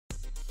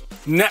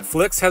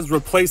Netflix has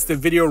replaced the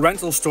video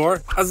rental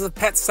store as a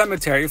pet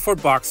cemetery for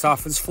box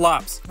office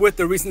flops. With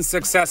the recent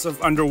success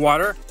of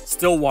Underwater,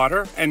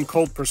 Stillwater, and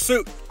Cold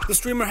Pursuit, the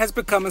streamer has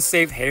become a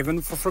safe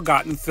haven for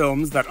forgotten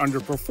films that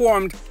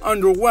underperformed,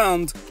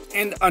 underwhelmed,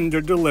 and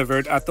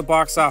underdelivered at the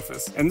box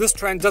office. And this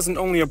trend doesn't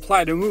only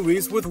apply to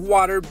movies with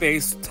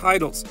water-based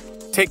titles.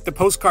 Take The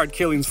Postcard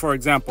Killings, for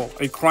example,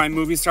 a crime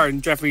movie starring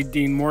Jeffrey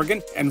Dean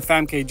Morgan and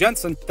Famke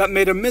Janssen that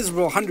made a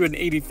miserable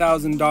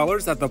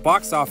 $180,000 at the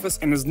box office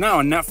and is now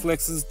on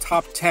Netflix's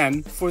top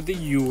 10 for the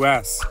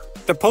US.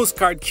 The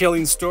Postcard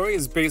Killing story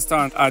is based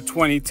on a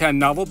 2010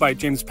 novel by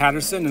James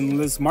Patterson and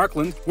Liz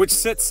Markland, which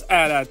sits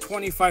at a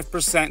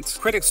 25%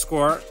 critic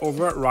score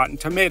over at Rotten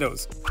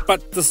Tomatoes.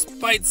 But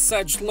despite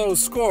such low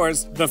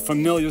scores, the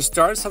familiar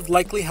stars have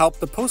likely helped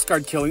The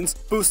Postcard Killings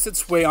boost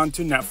its way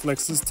onto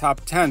Netflix's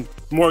top 10.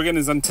 Morgan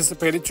is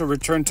anticipated to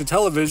return to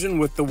television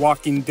with The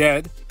Walking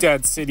Dead,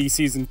 Dead City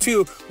Season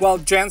 2, while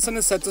Janssen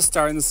is set to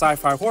star in the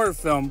sci-fi horror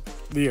film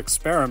The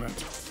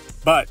Experiment.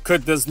 But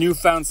could this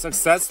newfound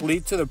success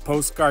lead to The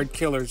Postcard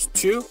Killers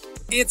 2?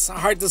 It's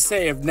hard to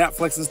say if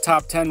Netflix's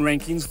top 10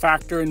 rankings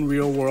factor in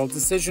real-world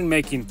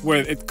decision-making,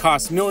 where it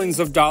costs millions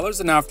of dollars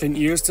and often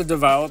years to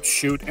develop,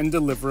 shoot, and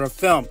deliver a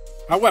film.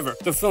 However,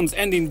 the film's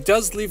ending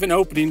does leave an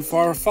opening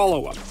for a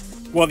follow-up.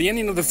 While the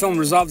ending of the film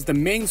resolves the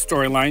main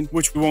storyline,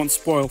 which we won't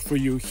spoil for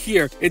you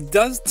here, it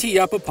does tee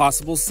up a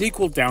possible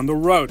sequel down the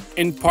road.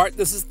 In part,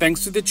 this is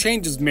thanks to the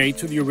changes made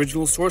to the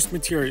original source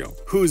material,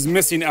 whose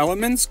missing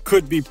elements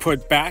could be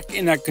put back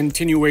in a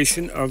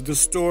continuation of the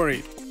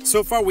story.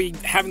 So far, we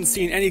haven't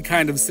seen any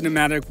kind of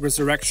cinematic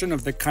resurrection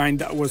of the kind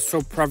that was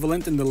so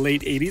prevalent in the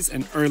late 80s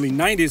and early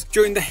 90s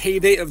during the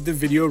heyday of the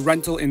video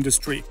rental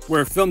industry,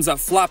 where films that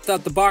flopped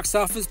out the box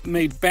office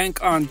made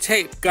bank on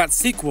tape got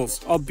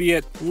sequels,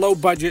 albeit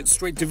low-budget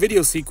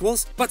straight-to-video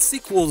sequels, but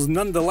sequels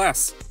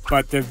nonetheless.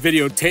 But the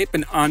videotape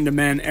and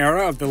on-demand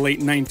era of the late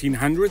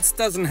 1900s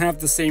doesn't have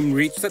the same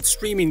reach that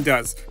streaming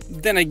does.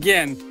 Then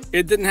again,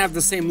 it didn't have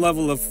the same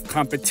level of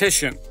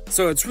competition,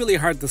 so it's really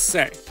hard to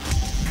say.